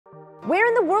Where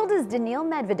in the world is Daniil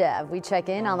Medvedev? We check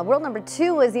in on the world number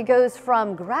 2 as he goes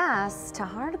from grass to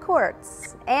hard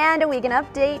courts. And a weekend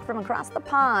update from across the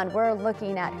pond. We're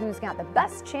looking at who's got the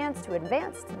best chance to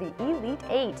advance to the Elite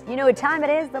 8. You know what time it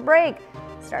is? The break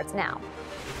starts now.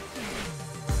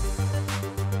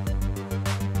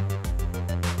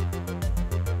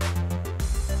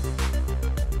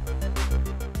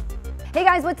 Hey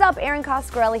guys, what's up? Erin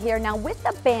Coscarelli here. Now, with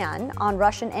the ban on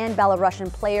Russian and Belarusian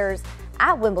players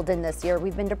at Wimbledon this year,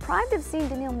 we've been deprived of seeing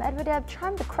Daniil Medvedev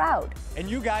charm the crowd. And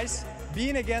you guys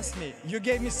being against me, you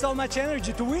gave me so much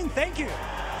energy to win. Thank you.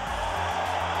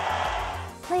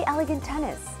 Play elegant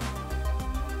tennis.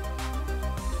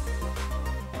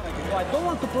 I don't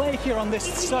want to play here on this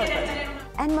circuit.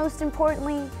 And most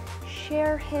importantly,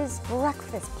 share his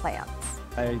breakfast plans.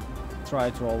 I try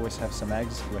to always have some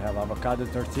eggs. We have avocado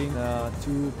 13,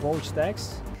 2 poached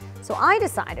eggs. So I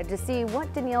decided to see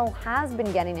what Daniil has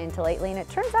been getting into lately, and it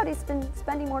turns out he's been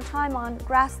spending more time on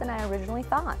grass than I originally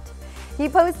thought. He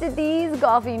posted these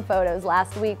golfing photos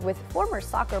last week with former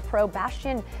soccer pro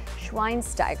Bastian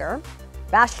Schweinsteiger.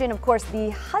 Bastian, of course, the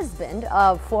husband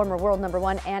of former world number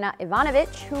 1 Ana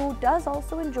Ivanovic, who does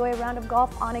also enjoy a round of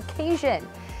golf on occasion.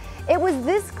 It was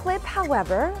this clip,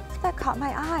 however, that caught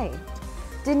my eye.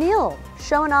 Daniil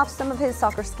showing off some of his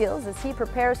soccer skills as he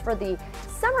prepares for the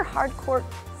summer hardcourt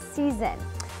season.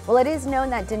 Well, it is known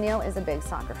that Daniil is a big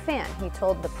soccer fan. He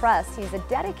told the press he's a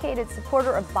dedicated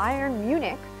supporter of Bayern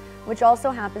Munich, which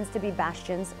also happens to be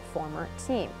Bastian's former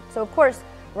team. So, of course,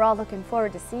 we're all looking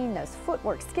forward to seeing those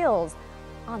footwork skills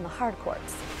on the hard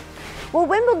courts. Well,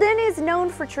 Wimbledon is known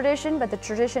for tradition, but the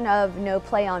tradition of no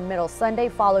play on Middle Sunday,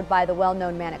 followed by the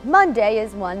well-known Manic Monday,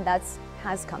 is one that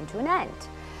has come to an end.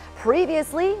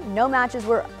 Previously, no matches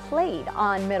were played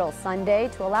on Middle Sunday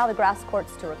to allow the grass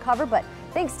courts to recover, but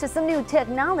thanks to some new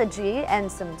technology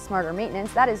and some smarter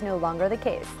maintenance, that is no longer the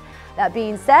case. That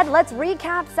being said, let's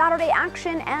recap Saturday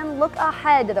action and look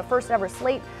ahead to the first ever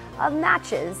slate of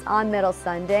matches on Middle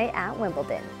Sunday at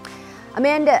Wimbledon.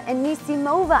 Amanda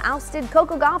Anisimova ousted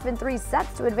Coco Gauff in 3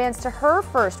 sets to advance to her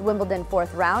first Wimbledon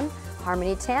 4th round.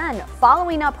 Harmony Tan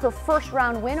following up her first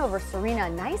round win over Serena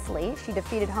nicely. She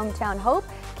defeated hometown hope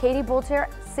Katie Boulter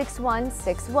 6-1,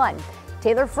 6-1.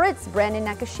 Taylor Fritz, Brandon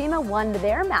Nakashima won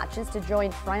their matches to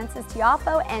join Frances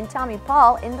Tiafoe and Tommy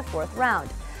Paul in the 4th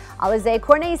round. Alize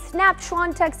Cornet snapped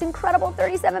Swiatek's incredible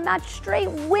 37-match straight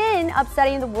win,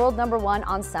 upsetting the world number 1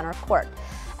 on center court.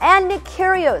 And Nick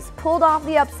Kyrgios pulled off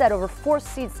the upset over 4th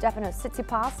seed Stefanos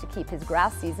Tsitsipas to keep his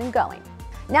grass season going.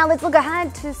 Now let's look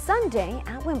ahead to Sunday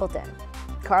at Wimbledon.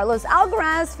 Carlos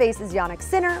Alcaraz faces Jannik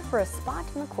Sinner for a spot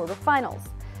in the quarterfinals.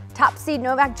 Top seed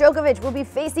Novak Djokovic will be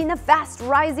facing the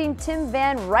fast-rising Tim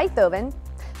van Rijthoven.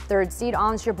 3rd seed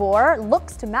Ons Jabeur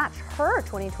looks to match her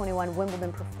 2021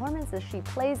 Wimbledon performance as she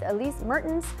plays Elise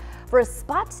Mertens for a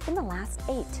spot in the last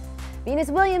 8. Venus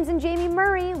Williams and Jamie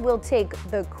Murray will take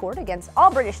the court against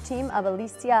all-British team of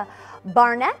Alicia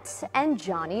Barnett and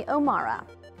Johnny O'Mara.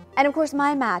 And of course,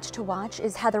 my match to watch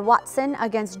is Heather Watson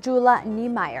against Jula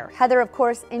Niemeyer. Heather, of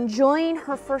course, enjoying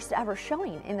her first ever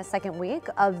showing in the 2nd week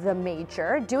of the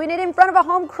major, doing it in front of a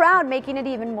home crowd, making it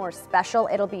even more special.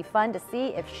 It'll be fun to see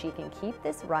if she can keep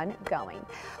this run going.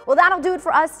 Well, that'll do it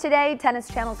for us today. Tennis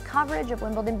Channel's coverage of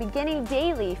Wimbledon beginning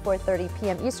daily, 4:30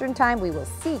 p.m. Eastern Time. We will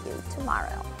see you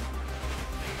tomorrow.